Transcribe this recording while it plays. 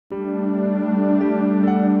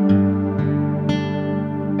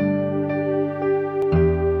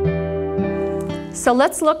So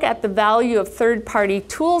let's look at the value of third-party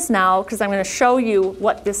tools now, because I'm going to show you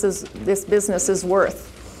what this business is worth.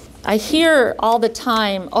 I hear all the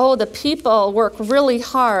time, oh, the people work really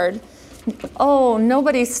hard. Oh,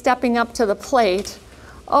 nobody's stepping up to the plate.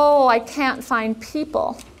 Oh, I can't find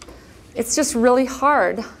people. It's just really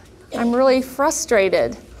hard. I'm really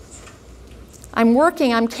frustrated. I'm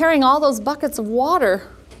working, I'm carrying all those buckets of water.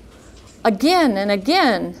 Again and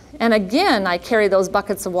again and again I carry those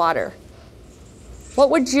buckets of water. What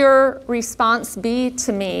would your response be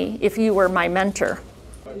to me if you were my mentor?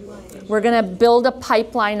 We're going to build a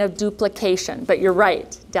pipeline of duplication, but you're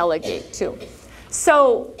right, delegate too.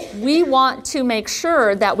 So we want to make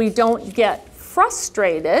sure that we don't get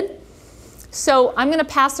frustrated. So I'm going to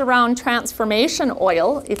pass around transformation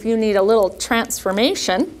oil if you need a little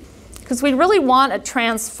transformation, because we really want to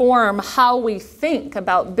transform how we think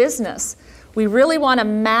about business. We really want to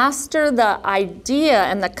master the idea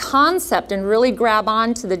and the concept and really grab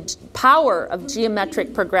on to the power of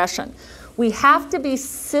geometric progression. We have to be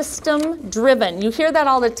system-driven. You hear that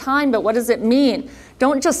all the time, but what does it mean?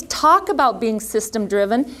 Don't just talk about being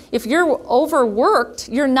system-driven. If you're overworked,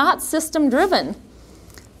 you're not system-driven.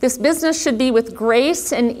 This business should be with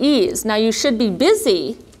grace and ease. Now, you should be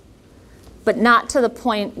busy, but not to the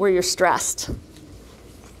point where you're stressed.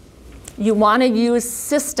 You want to use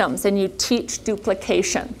systems, and you teach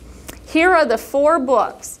duplication. Here are the 4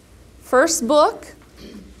 books. First book,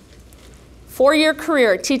 4-year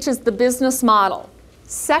career, it teaches the business model.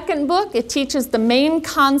 Second book, it teaches the main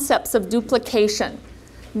concepts of duplication.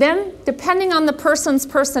 Then, depending on the person's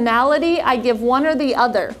personality, I give one or the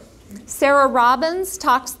other. Sarah Robbins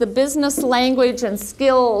talks the business language and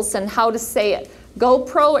skills and how to say it.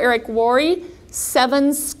 GoPro, Eric Worre,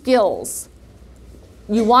 7 skills.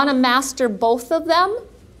 You want to master both of them,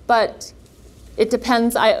 but it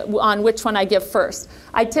depends on which one I give first.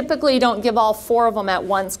 I typically don't give all 4 of them at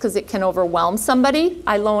once because it can overwhelm somebody.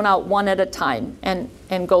 I loan out one at a time and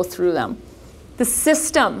go through them. The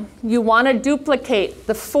system, you want to duplicate.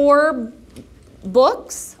 The 4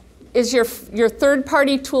 books is your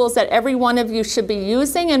third-party tools that every one of you should be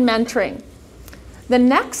using and mentoring. The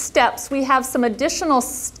next steps, we have some additional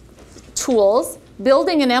tools.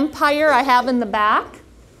 Building an empire I have in the back.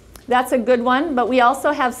 That's a good one, but we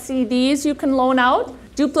also have CDs you can loan out.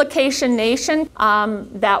 Duplication Nation,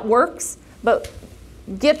 that works, but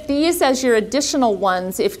get these as your additional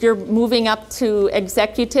ones. If you're moving up to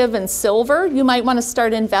executive and silver, you might want to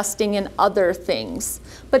start investing in other things.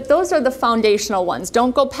 But those are the foundational ones.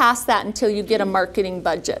 Don't go past that until you get a marketing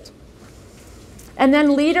budget. And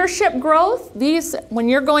then leadership growth, these, when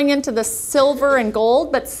you're going into the silver and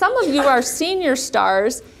gold, but some of you are senior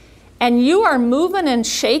stars and you are moving and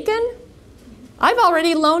shaking. I've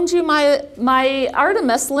already loaned you my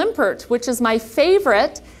Artemis Limpert, which is my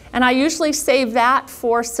favorite, and I usually save that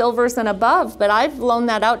for silvers and above, but I've loaned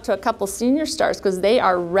that out to a couple senior stars because they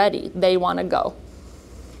are ready. They want to go.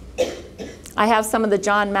 I have some of the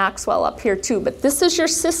John Maxwell up here too, but this is your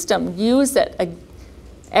system. Use it.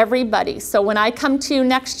 Everybody. So when I come to you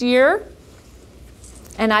next year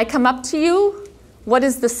and I come up to you, what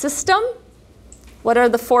is the system? What are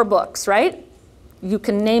the 4 books, right? You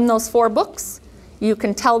can name those 4 books. You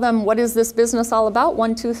can tell them, what is this business all about?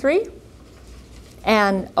 1, 2, 3.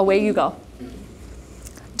 And away you go.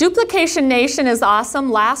 Duplication Nation is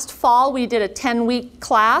awesome. Last fall we did a 10-week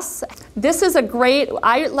class. This is a great,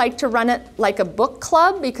 I like to run it like a book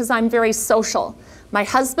club because I'm very social. My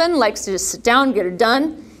husband likes to just sit down, get it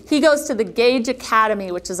done. He goes to the Gage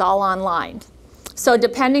Academy, which is all online. So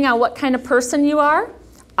depending on what kind of person you are,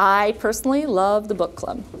 I personally love the book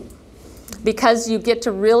club because you get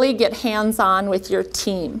to really get hands-on with your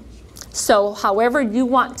team. So however you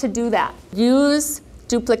want to do that, use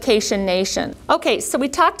Duplication Nation. Okay, so we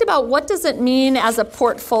talked about what does it mean as a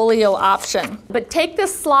portfolio option. But take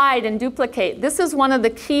this slide and duplicate. This is one of the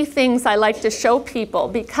key things I like to show people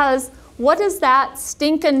because what does that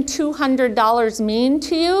stinking $200 mean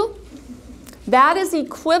to you? That is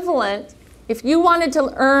equivalent, if you wanted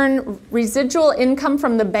to earn residual income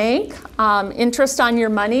from the bank, interest on your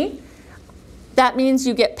money, that means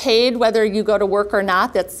you get paid whether you go to work or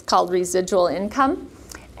not. That's called residual income.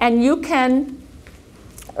 And you can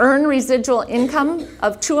earn residual income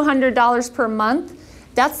of $200 per month.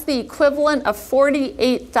 That's the equivalent of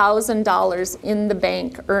 $48,000 in the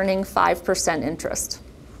bank earning 5% interest.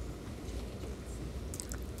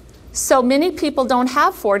 So many people don't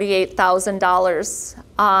have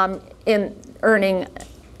 $48,000 in earning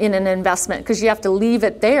in an investment because you have to leave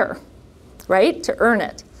it there, right, to earn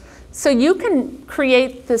it. So you can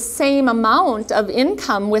create the same amount of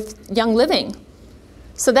income with Young Living.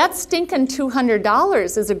 So that stinking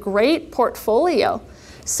 $200 is a great portfolio.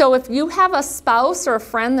 So if you have a spouse or a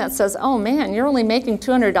friend that says, oh man, you're only making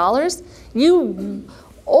 $200, you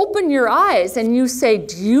open your eyes and you say,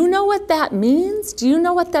 do you know what that means? Do you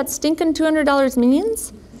know what that stinking $200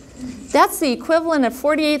 means? That's the equivalent of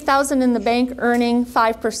 $48,000 in the bank earning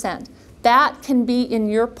 5%. That can be in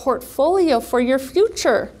your portfolio for your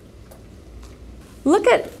future. Look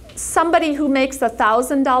at somebody who makes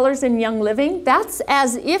 $1,000 in Young Living. That's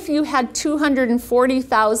as if you had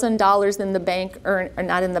 $240,000 in the bank, or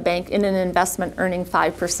not in the bank, in an investment earning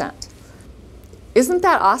 5%. Isn't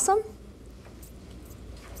that awesome?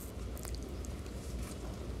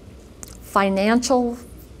 Financial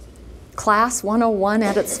class 101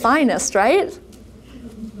 at its finest, right?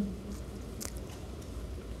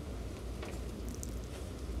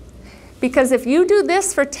 Because if you do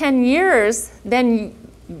this for 10 years, then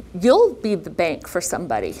you'll be the bank for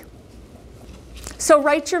somebody. So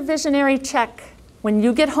write your visionary check. When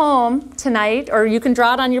you get home tonight, or you can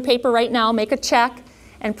draw it on your paper right now, make a check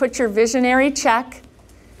and put your visionary check.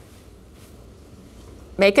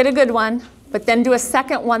 Make it a good one, but then do a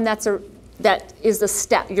second one that is a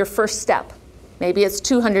step, your first step. Maybe it's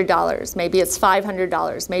 $200, maybe it's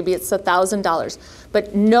 $500, maybe it's $1,000,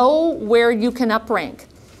 but know where you can uprank.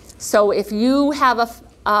 So if you have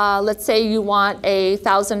let's say you want a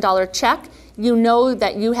 $1,000 check, you know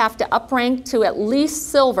that you have to uprank to at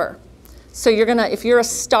least silver. So you're gonna, if you're a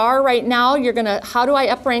star right now, you're gonna, how do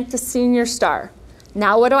I uprank to senior star?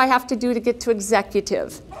 Now what do I have to do to get to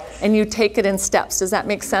executive? And you take it in steps. Does that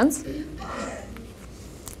make sense?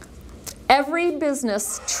 Every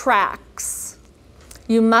business tracks.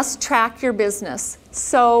 You must track your business.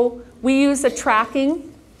 So we use a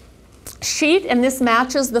tracking sheet, and this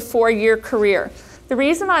matches the 4-year career. The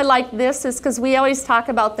reason I like this is because we always talk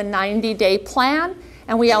about the 90-day plan,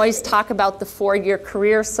 and we always talk about the 4-year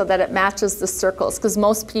career so that it matches the circles, because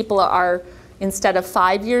most people are, instead of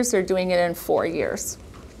 5 years, they're doing it in 4 years.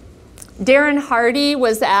 Darren Hardy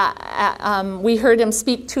was we heard him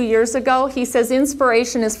speak 2 years ago. He says,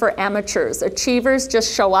 inspiration is for amateurs. Achievers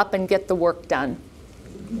just show up and get the work done.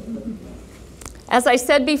 As I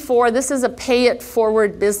said before, this is a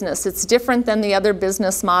pay-it-forward business. It's different than the other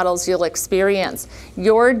business models you'll experience.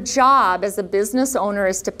 Your job as a business owner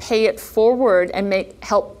is to pay it forward and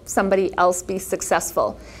help somebody else be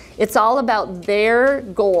successful. It's all about their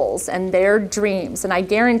goals and their dreams. And I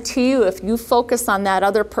guarantee you, if you focus on that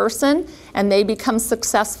other person and they become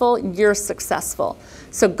successful, you're successful.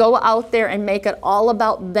 So go out there and make it all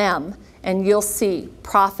about them, and you'll see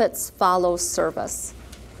profits follow service.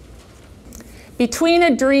 Between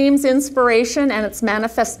a dream's inspiration and its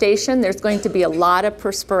manifestation, there's going to be a lot of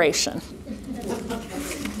perspiration.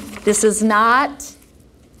 This is not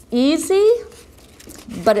easy,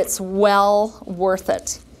 but it's well worth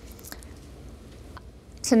it.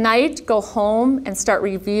 Tonight, go home and start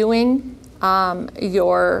reviewing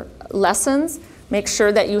your lessons. Make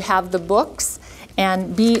sure that you have the books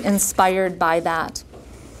and be inspired by that.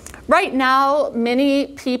 Right now, many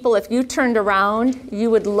people, if you turned around, you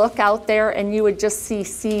would look out there and you would just see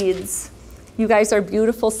seeds. You guys are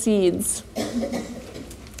beautiful seeds.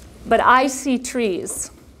 But I see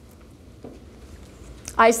trees.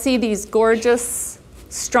 I see these gorgeous,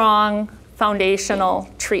 strong, foundational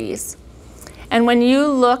trees. And when you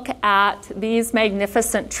look at these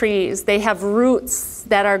magnificent trees, they have roots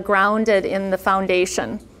that are grounded in the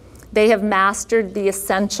foundation. They have mastered the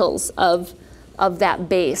essentials of that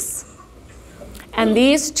base. And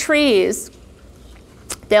these trees,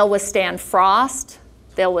 they'll withstand frost,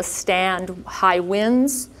 they'll withstand high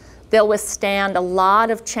winds, they'll withstand a lot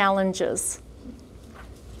of challenges.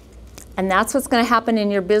 And that's what's going to happen in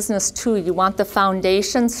your business too. You want the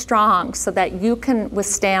foundation strong so that you can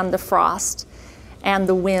withstand the frost and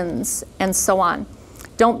the winds and so on.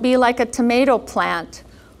 Don't be like a tomato plant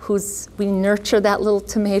we nurture that little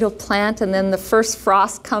tomato plant, and then the first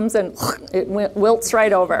frost comes and it wilts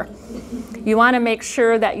right over. You want to make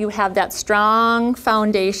sure that you have that strong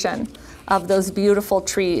foundation of those beautiful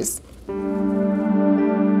trees.